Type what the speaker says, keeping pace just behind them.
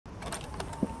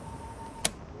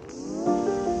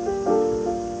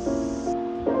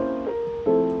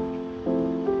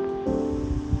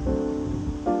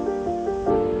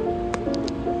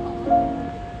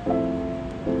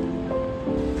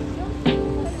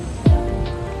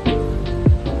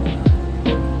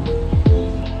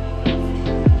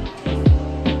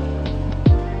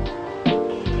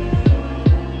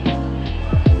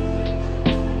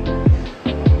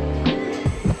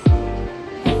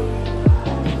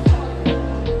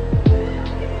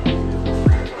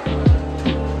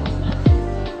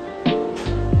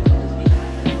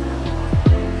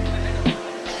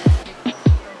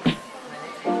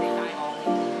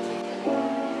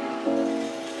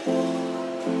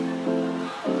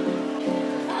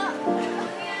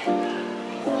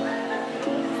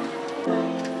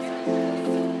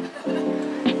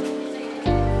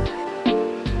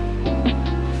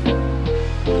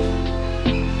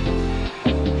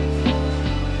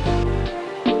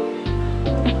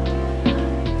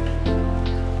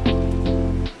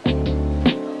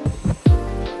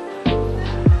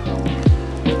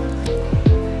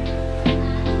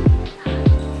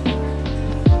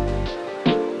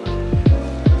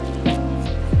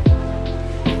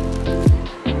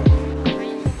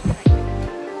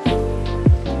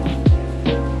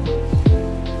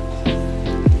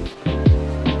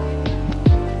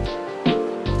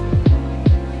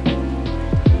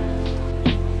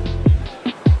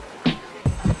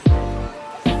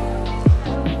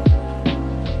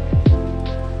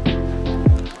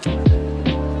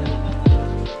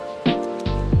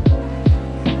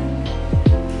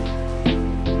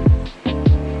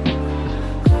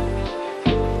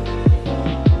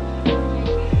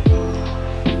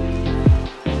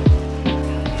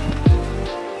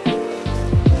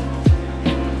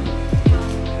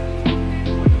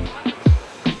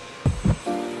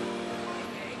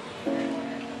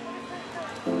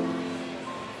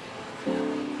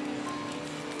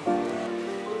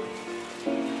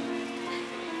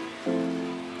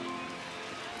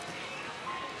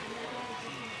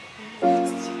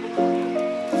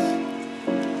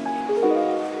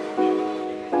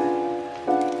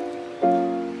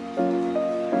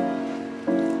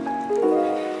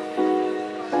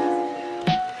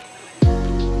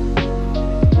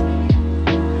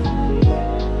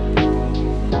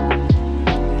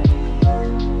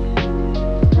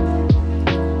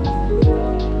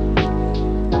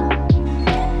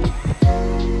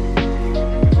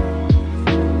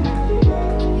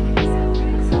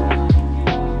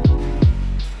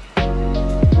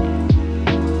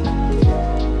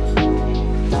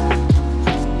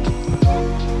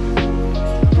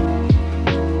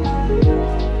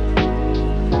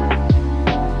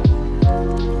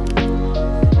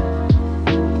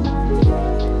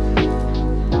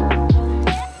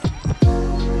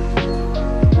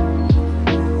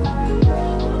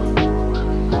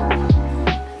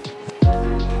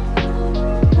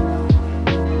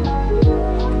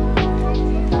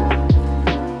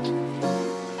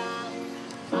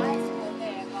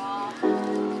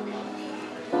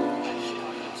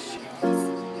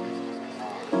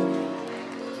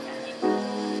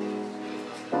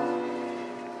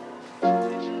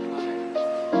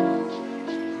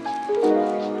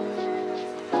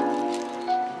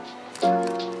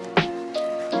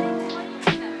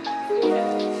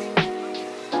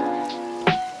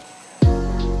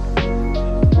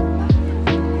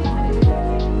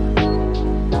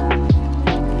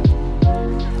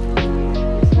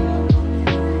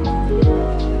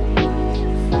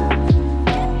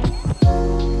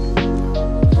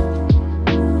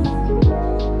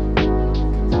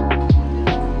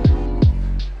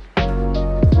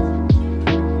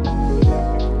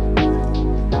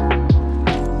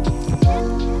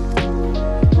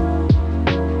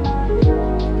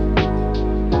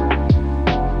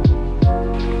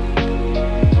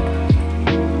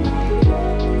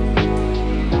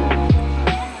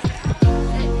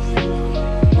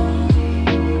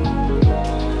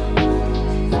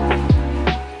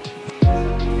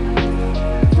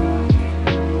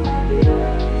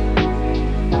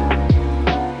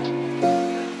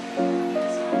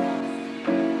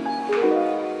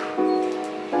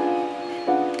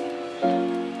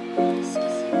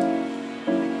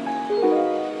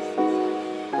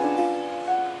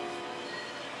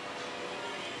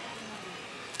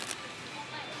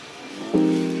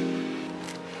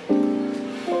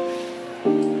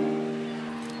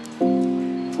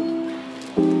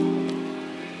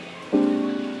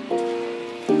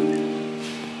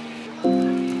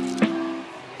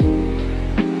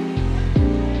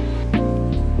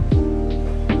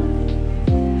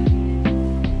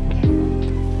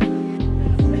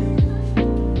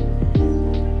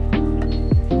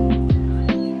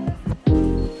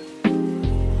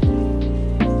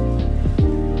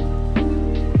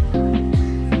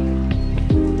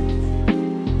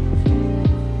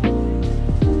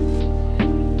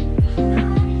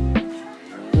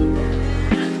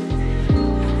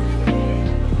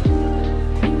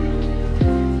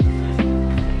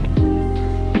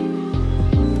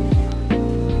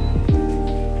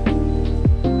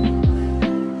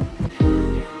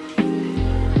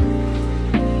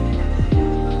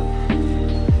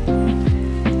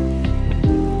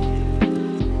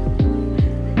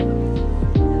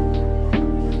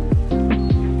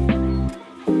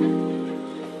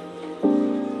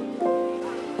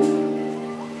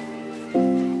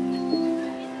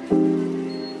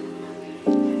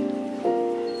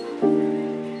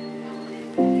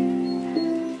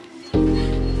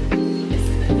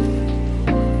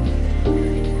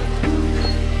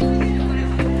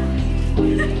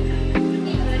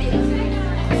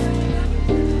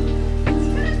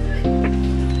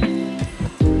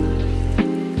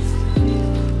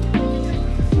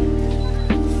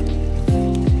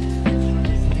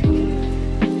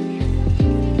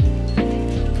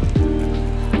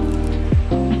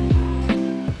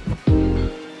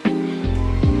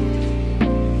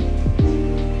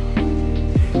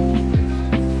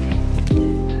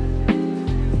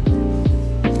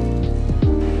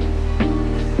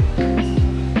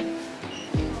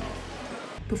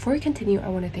Before we continue, I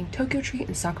want to thank Tokyo Tree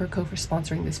and Sakura Co for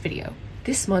sponsoring this video.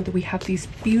 This month we have these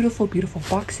beautiful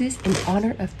boxes in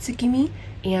honor of Tsukimi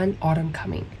and autumn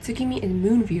coming. Tsukimi is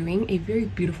moon viewing, a very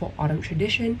beautiful autumn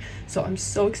tradition, so I'm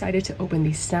so excited to open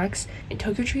these snacks. And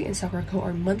Tokyo Tree and Sakura Co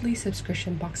are monthly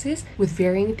subscription boxes with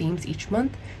varying themes each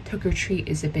month. Tokyo Tree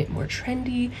is a bit more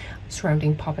trendy,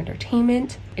 surrounding pop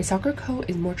entertainment, and Sakura Co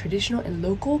is more traditional and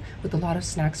local with a lot of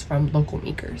snacks from local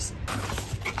makers.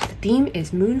 The theme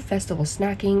is Moon Festival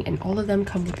snacking, and all of them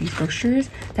come with these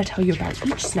brochures that tell you about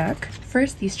each snack.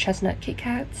 First, these chestnut Kit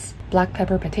Kats, black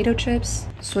pepper potato chips,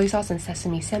 soy sauce and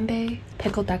sesame senbei,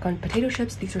 pickled daikon potato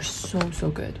chips, these are so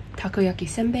good, takoyaki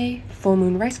senbei, full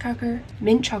moon rice cracker,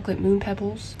 mint chocolate moon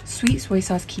pebbles, sweet soy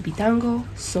sauce kibi dango,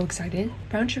 so excited,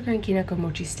 brown sugar and kinako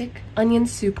mochi stick, onion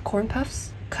soup corn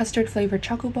puffs, custard flavored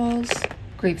choco balls,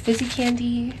 grape fizzy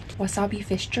candy, wasabi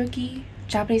fish jerky,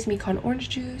 Japanese Mikan orange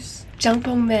juice,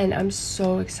 Jangpong Men, I'm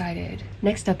so excited.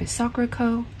 Next up is Sakura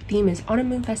Co. Theme is Autumn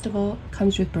Moon Festival,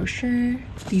 comes with brochure,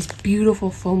 these beautiful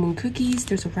full moon cookies,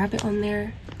 there's a rabbit on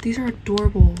there. These are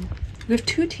adorable. We have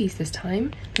two teas this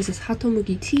time. This is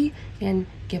Hatomugi tea and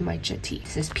Genmaicha tea.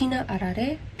 This is peanut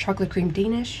arare, chocolate cream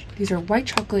Danish. These are white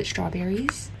chocolate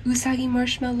strawberries, usagi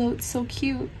marshmallow, it's so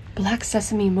cute. Black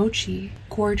sesame mochi,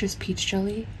 gorgeous peach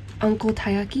jelly, uncle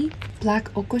taiyaki,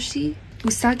 black okoshi,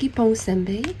 usagi pong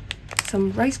senbei,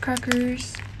 some rice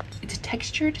crackers. It's a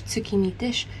textured tsukimi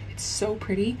dish. It's so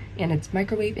pretty and it's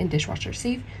microwave and dishwasher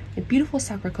safe. A beautiful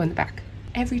Sakura Co in the back.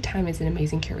 Every time is an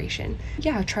amazing curation.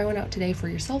 Yeah, try one out today for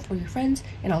yourself or your friends,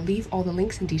 and I'll leave all the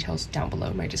links and details down below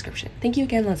in my description. Thank you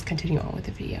again. Let's continue on with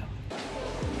the video.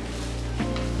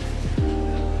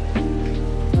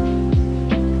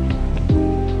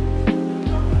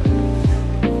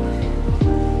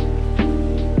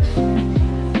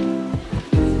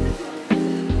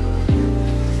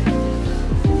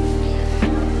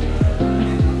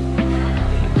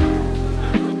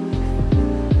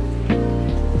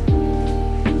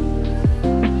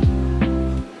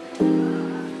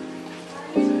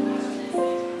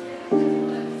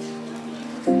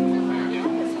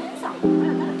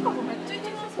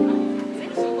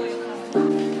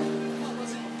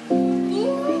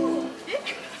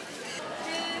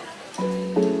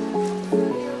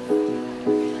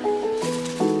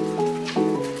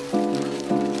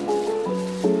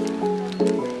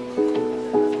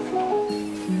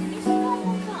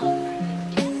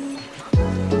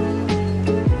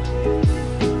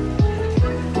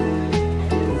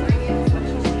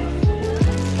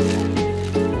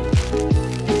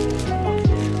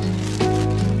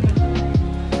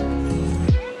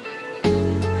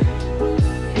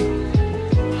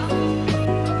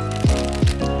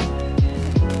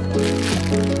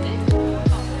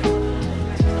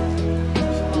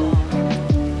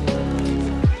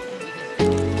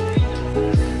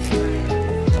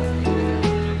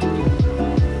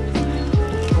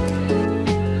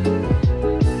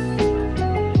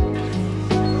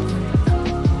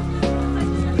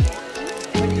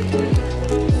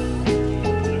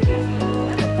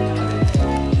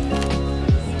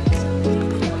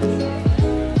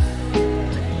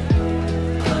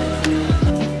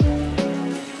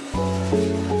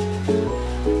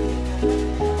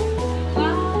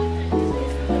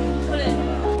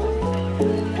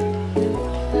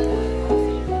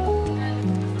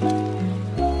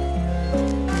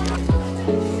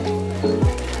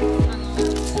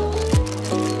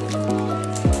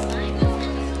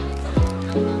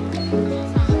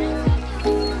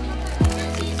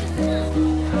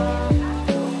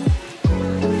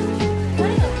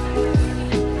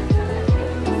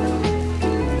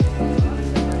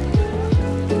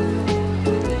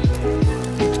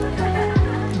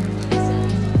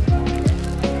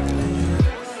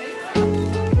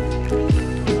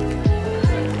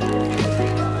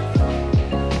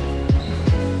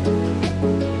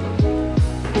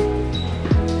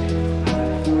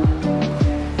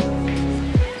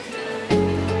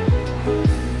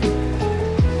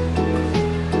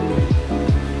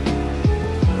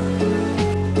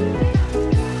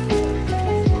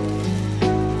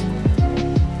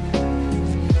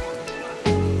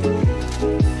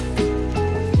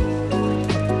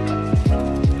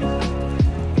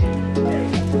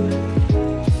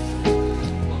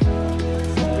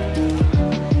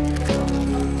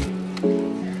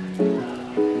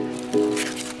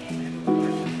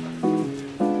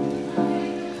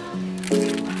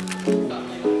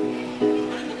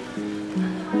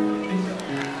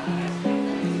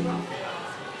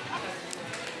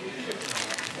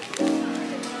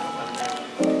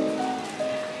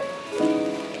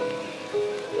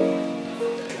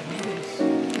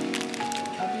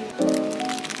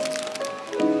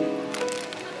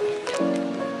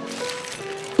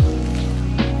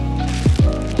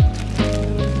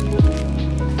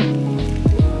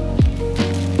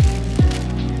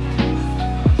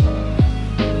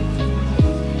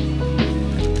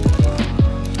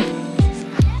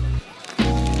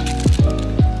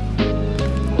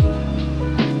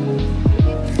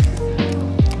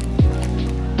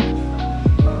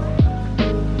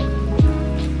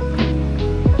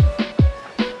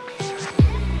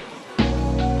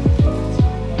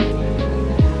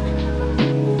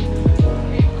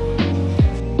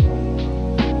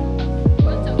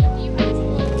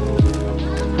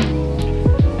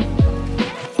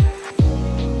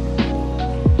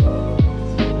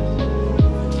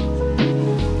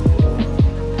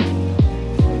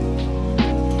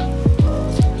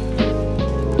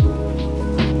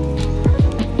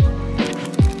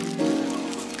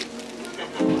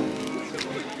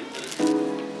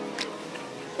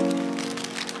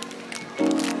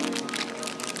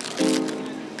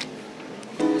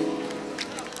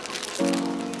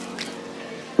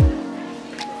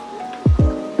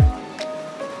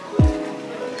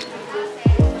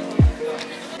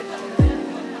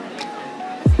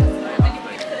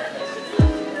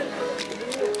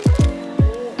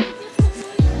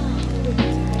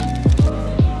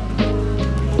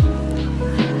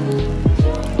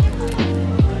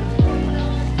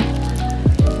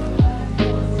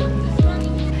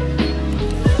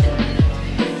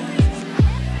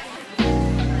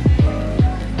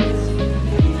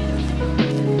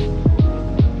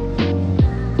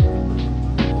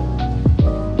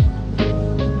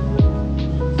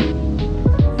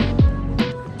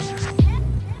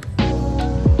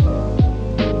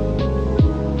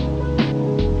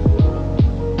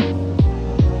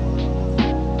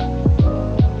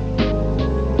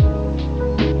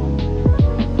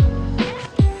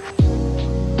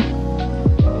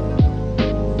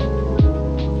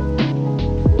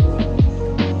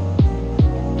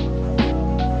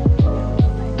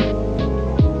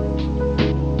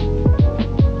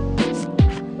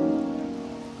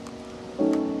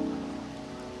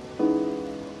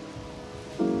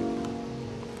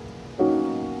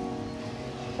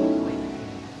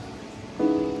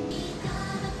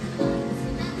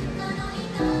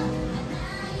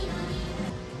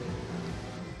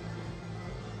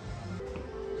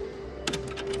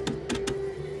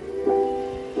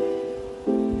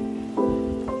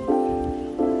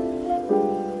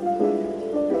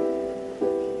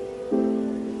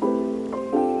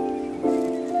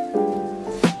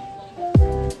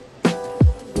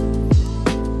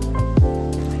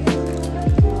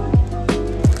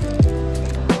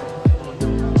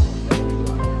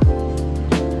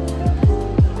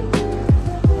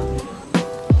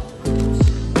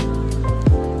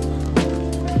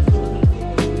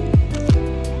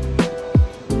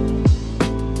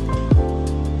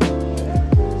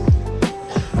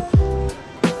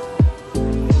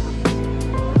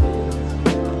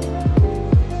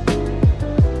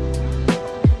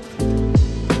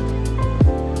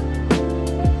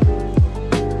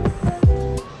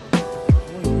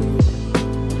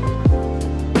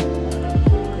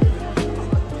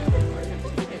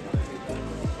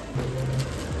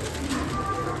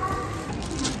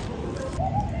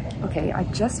 Okay, I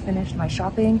just finished my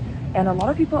shopping and a lot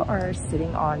of people are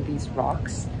sitting on these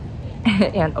rocks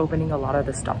and opening a lot of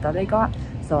the stuff that they got.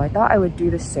 So I thought I would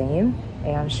do the same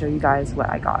and show you guys what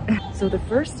I got. So the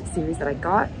first series that I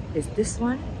got is this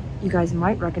one. You guys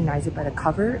might recognize it by the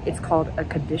cover. It's called A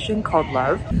Condition Called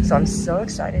Love. So I'm so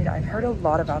excited. I've heard a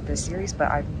lot about this series,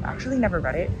 but I've actually never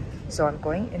read it. So I'm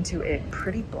going into it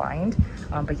pretty blind.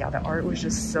 But yeah, the art was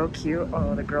just so cute.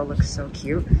 Oh, the girl looks so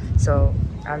cute. So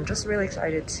I'm just really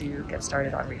excited to get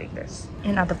started on reading this.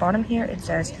 And at the bottom here, it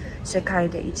says,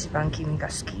 Sekai de ichiban kimi ga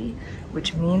suki,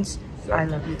 which means I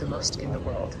love you the most in the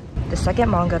world. The second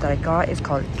manga that I got is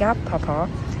called Gap Papa.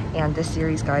 And this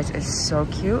series, guys, is so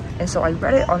cute. And so I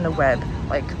read it on the web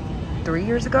like 3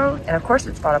 years ago. And of course,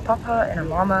 it's about a papa and a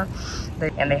mama.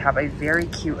 And they have a very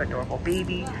cute, adorable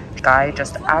baby. The guy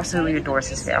just absolutely adores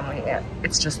his family. And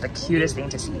it's just the cutest thing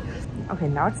to see. Okay,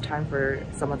 now it's time for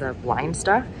some of the blind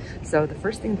stuff. So the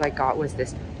first thing that I got was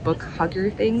this book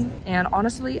hugger thing. And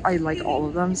honestly, I like all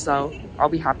of them. So I'll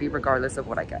be happy regardless of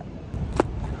what I get.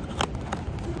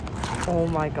 Oh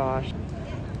my gosh.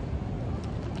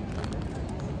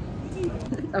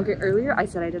 Okay, earlier I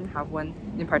said I didn't have one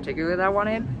in particular that I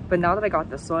wanted, but now that I got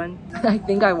this one, I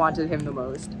think I wanted him the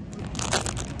most.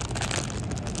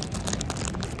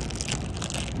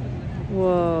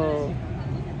 Whoa.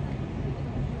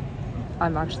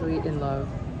 I'm actually in love.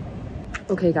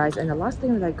 Okay guys, and the last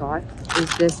thing that I got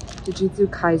is this Jujutsu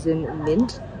Kaisen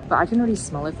mint, but I can already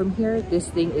smell it from here. This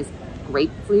thing is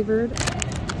grape flavored.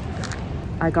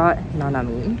 I got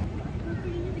Nanami.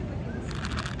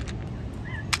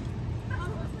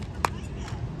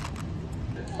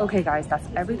 Okay guys, that's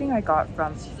everything I got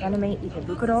from Animate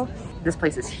Ikebukuro. This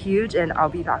place is huge and I'll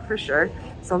be back for sure.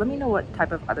 So let me know what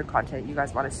type of other content you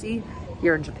guys want to see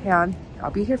here in Japan. I'll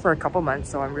be here for a couple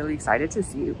months, so I'm really excited to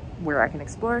see where I can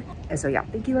explore. And so yeah,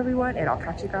 thank you everyone, and I'll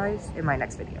catch you guys in my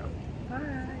next video.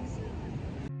 Bye!